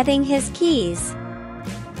forgetting his keys.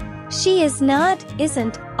 She is not,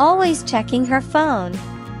 isn't, always checking her phone.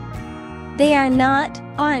 They are not,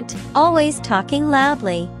 aren't, always talking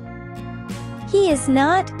loudly. He is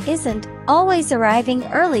not, isn't, always arriving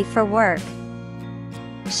early for work.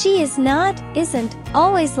 She is not, isn't,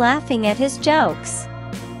 always laughing at his jokes.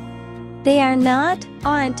 They are not,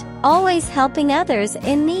 aren't, always helping others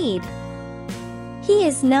in need. He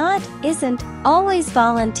is not, isn't, always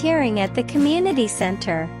volunteering at the community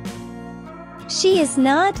center. She is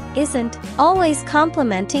not, isn't, always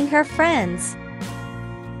complimenting her friends.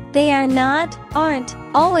 They are not, aren't,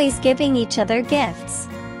 always giving each other gifts.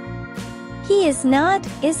 He is not,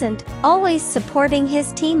 isn't, always supporting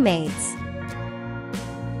his teammates.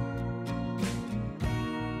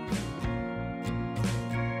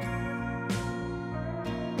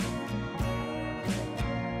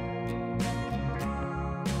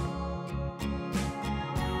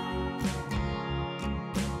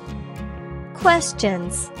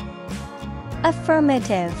 Questions.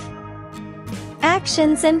 Affirmative.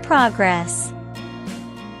 Actions in progress.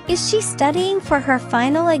 Is she studying for her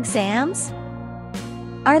final exams?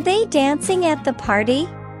 Are they dancing at the party?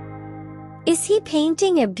 Is he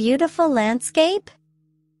painting a beautiful landscape?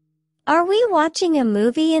 Are we watching a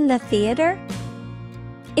movie in the theater?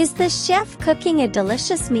 Is the chef cooking a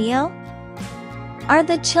delicious meal? Are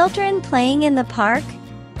the children playing in the park?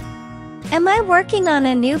 Am I working on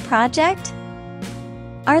a new project?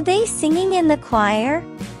 Are they singing in the choir?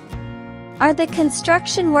 Are the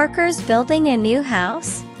construction workers building a new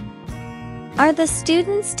house? Are the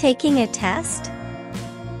students taking a test?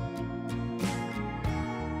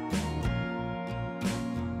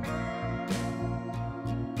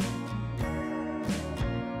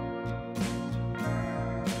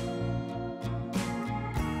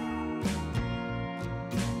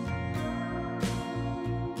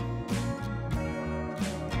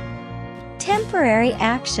 Temporary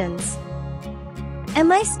actions.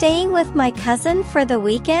 Am I staying with my cousin for the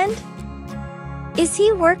weekend? Is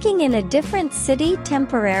he working in a different city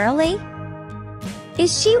temporarily?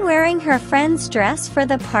 Is she wearing her friend's dress for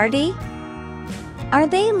the party? Are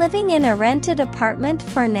they living in a rented apartment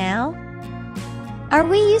for now? Are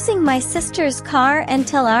we using my sister's car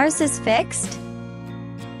until ours is fixed?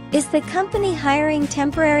 Is the company hiring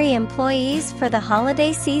temporary employees for the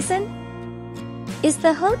holiday season? Is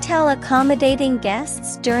the hotel accommodating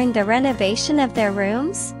guests during the renovation of their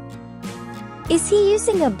rooms? Is he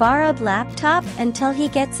using a borrowed laptop until he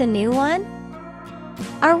gets a new one?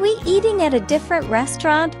 Are we eating at a different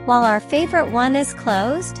restaurant while our favorite one is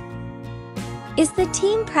closed? Is the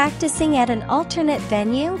team practicing at an alternate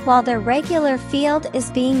venue while their regular field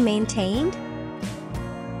is being maintained?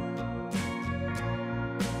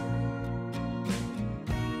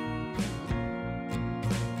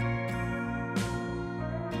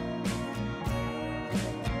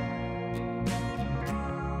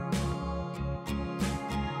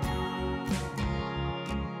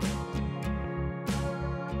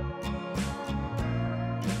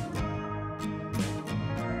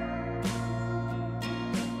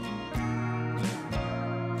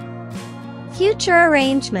 Future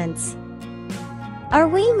arrangements. Are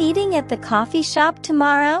we meeting at the coffee shop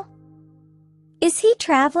tomorrow? Is he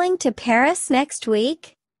traveling to Paris next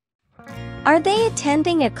week? Are they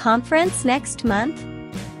attending a conference next month?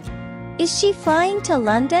 Is she flying to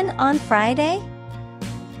London on Friday?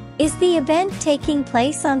 Is the event taking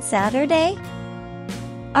place on Saturday?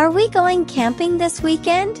 Are we going camping this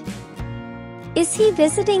weekend? Is he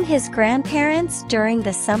visiting his grandparents during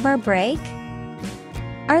the summer break?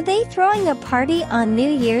 Are they throwing a party on New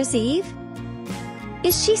Year's Eve?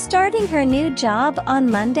 Is she starting her new job on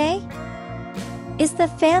Monday? Is the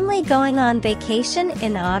family going on vacation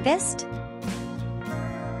in August?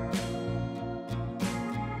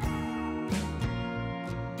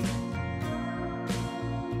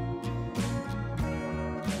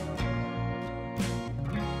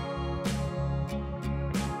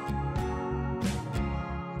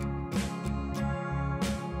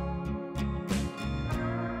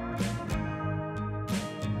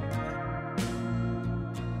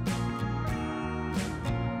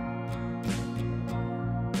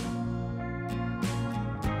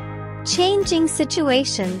 Changing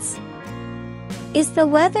situations. Is the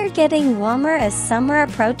weather getting warmer as summer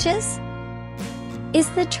approaches? Is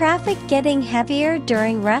the traffic getting heavier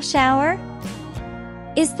during rush hour?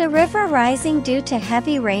 Is the river rising due to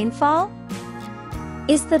heavy rainfall?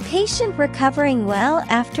 Is the patient recovering well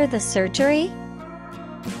after the surgery?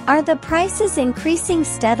 Are the prices increasing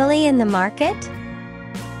steadily in the market?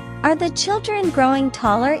 Are the children growing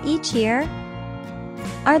taller each year?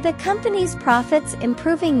 Are the company's profits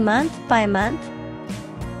improving month by month?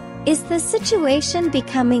 Is the situation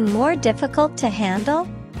becoming more difficult to handle?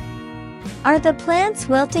 Are the plants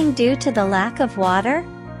wilting due to the lack of water?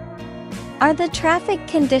 Are the traffic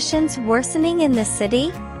conditions worsening in the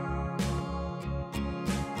city?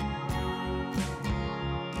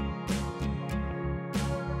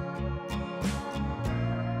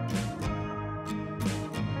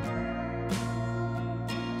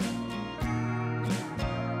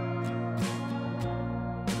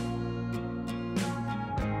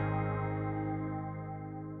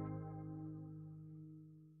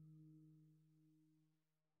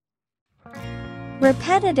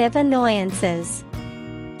 Repetitive annoyances.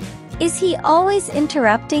 Is he always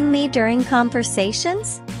interrupting me during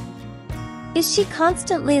conversations? Is she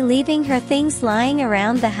constantly leaving her things lying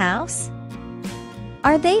around the house?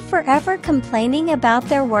 Are they forever complaining about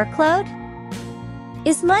their workload?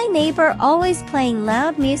 Is my neighbor always playing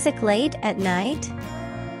loud music late at night?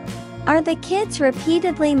 Are the kids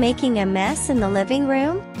repeatedly making a mess in the living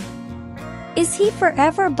room? Is he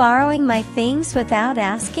forever borrowing my things without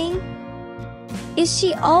asking? Is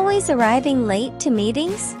she always arriving late to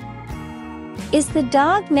meetings? Is the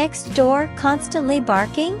dog next door constantly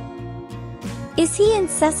barking? Is he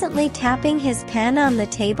incessantly tapping his pen on the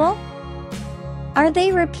table? Are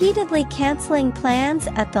they repeatedly canceling plans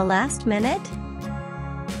at the last minute?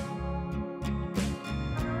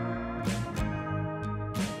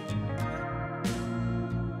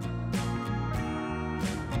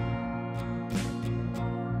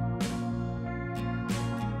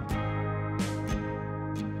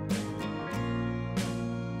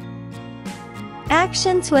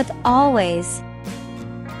 Actions with always.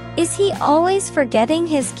 Is he always forgetting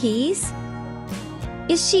his keys?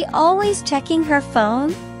 Is she always checking her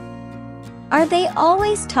phone? Are they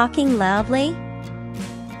always talking loudly?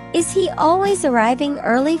 Is he always arriving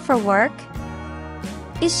early for work?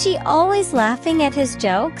 Is she always laughing at his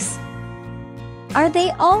jokes? Are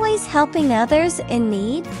they always helping others in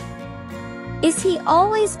need? Is he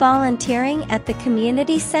always volunteering at the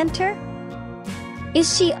community center?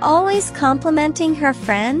 Is she always complimenting her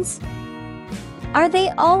friends? Are they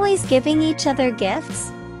always giving each other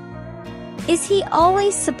gifts? Is he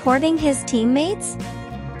always supporting his teammates?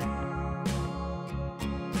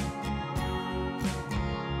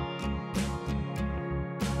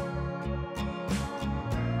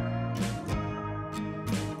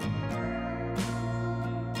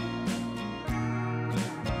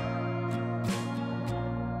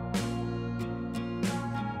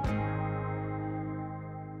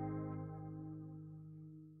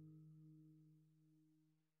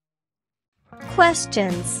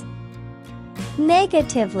 Questions.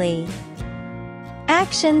 Negatively.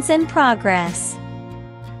 Actions in progress.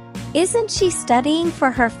 Isn't she studying for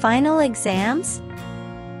her final exams?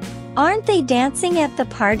 Aren't they dancing at the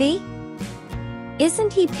party?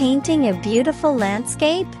 Isn't he painting a beautiful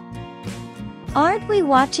landscape? Aren't we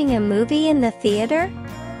watching a movie in the theater?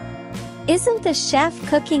 Isn't the chef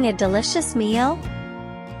cooking a delicious meal?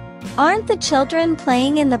 Aren't the children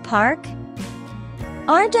playing in the park?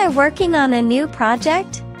 Aren't I working on a new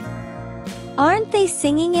project? Aren't they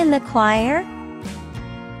singing in the choir?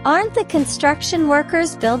 Aren't the construction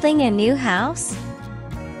workers building a new house?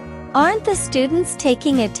 Aren't the students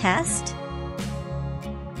taking a test?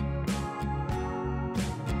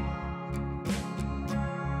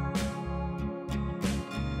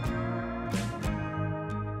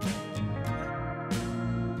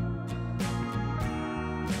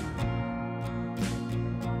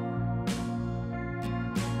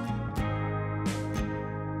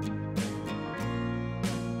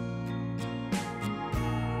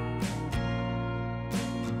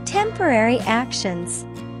 Temporary actions.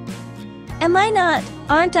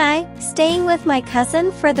 Aren't I, staying with my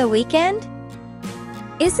cousin for the weekend?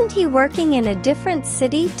 Isn't he working in a different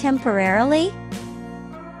city temporarily?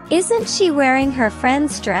 Isn't she wearing her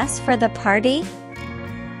friend's dress for the party?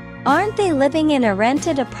 Aren't they living in a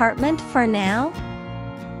rented apartment for now?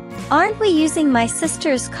 Aren't we using my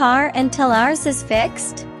sister's car until ours is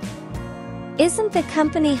fixed? Isn't the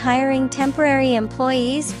company hiring temporary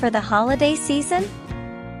employees for the holiday season?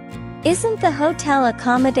 Isn't the hotel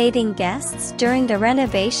accommodating guests during the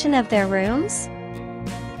renovation of their rooms?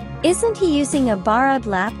 Isn't he using a borrowed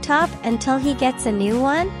laptop until he gets a new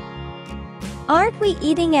one? Aren't we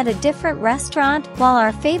eating at a different restaurant while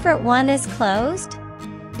our favorite one is closed?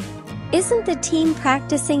 Isn't the team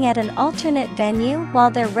practicing at an alternate venue while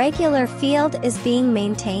their regular field is being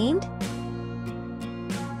maintained?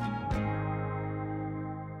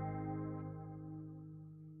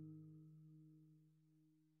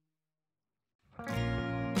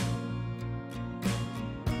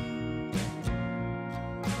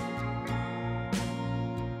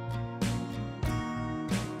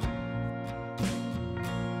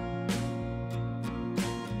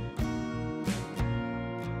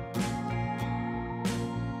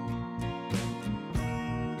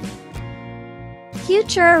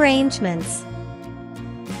 Future arrangements.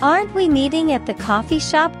 Aren't we meeting at the coffee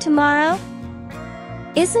shop tomorrow?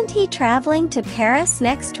 Isn't he traveling to Paris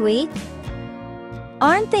next week?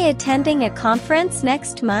 Aren't they attending a conference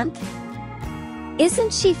next month?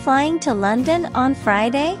 Isn't she flying to London on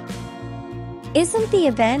Friday? Isn't the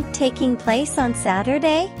event taking place on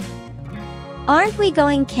Saturday? Aren't we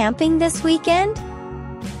going camping this weekend?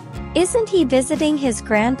 Isn't he visiting his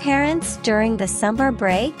grandparents during the summer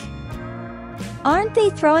break? Aren't they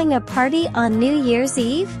throwing a party on New Year's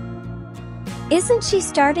Eve? Isn't she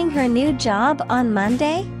starting her new job on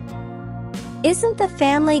Monday? Isn't the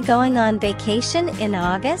family going on vacation in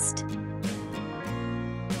August?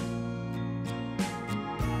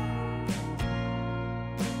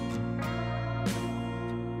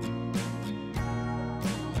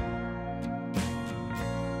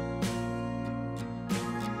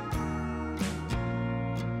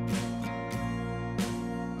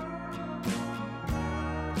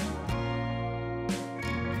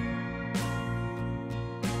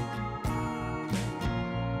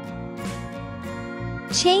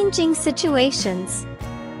 Changing situations.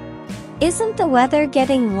 Isn't the weather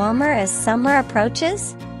getting warmer as summer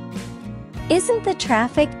approaches? Isn't the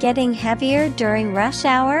traffic getting heavier during rush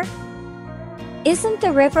hour? Isn't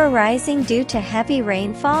the river rising due to heavy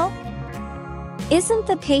rainfall? Isn't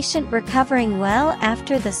the patient recovering well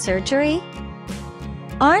after the surgery?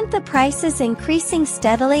 Aren't the prices increasing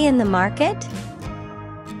steadily in the market?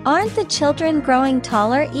 Aren't the children growing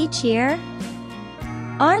taller each year?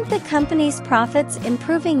 Aren't the company's profits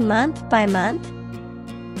improving month by month?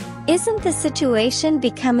 Isn't the situation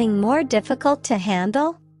becoming more difficult to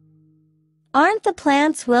handle? Aren't the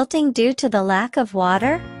plants wilting due to the lack of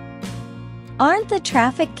water? Aren't the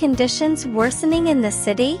traffic conditions worsening in the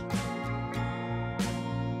city?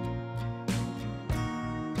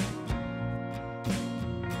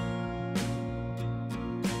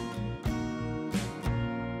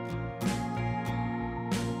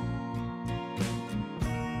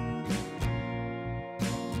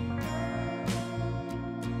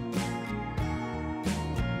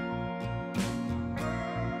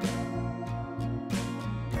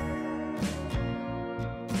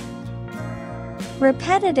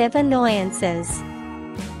 Repetitive annoyances.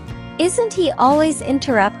 Isn't he always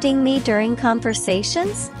interrupting me during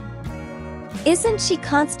conversations? Isn't she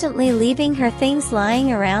constantly leaving her things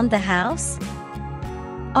lying around the house?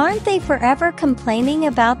 Aren't they forever complaining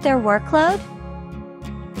about their workload?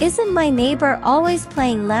 Isn't my neighbor always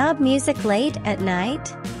playing loud music late at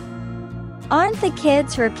night? Aren't the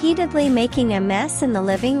kids repeatedly making a mess in the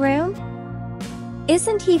living room?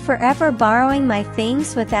 Isn't he forever borrowing my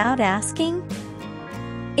things without asking?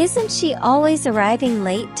 Isn't she always arriving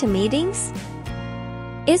late to meetings?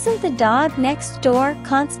 Isn't the dog next door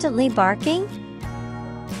constantly barking?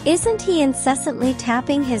 Isn't he incessantly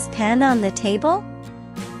tapping his pen on the table?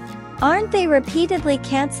 Aren't they repeatedly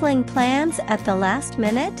canceling plans at the last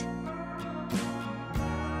minute?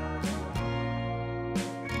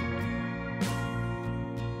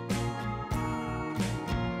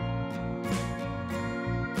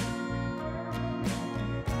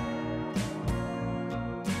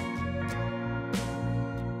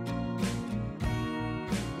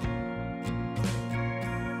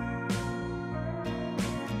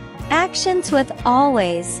 Actions with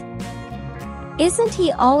always. Isn't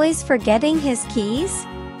he always forgetting his keys?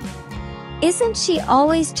 Isn't she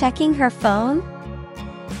always checking her phone?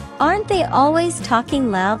 Aren't they always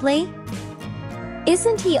talking loudly?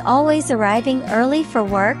 Isn't he always arriving early for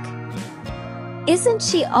work? Isn't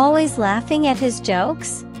she always laughing at his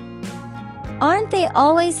jokes? Aren't they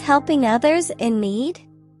always helping others in need?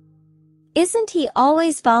 Isn't he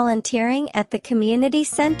always volunteering at the community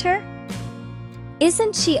center?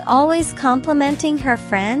 Isn't she always complimenting her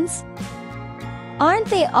friends?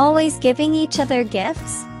 Aren't they always giving each other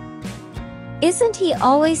gifts? Isn't he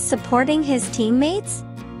always supporting his teammates?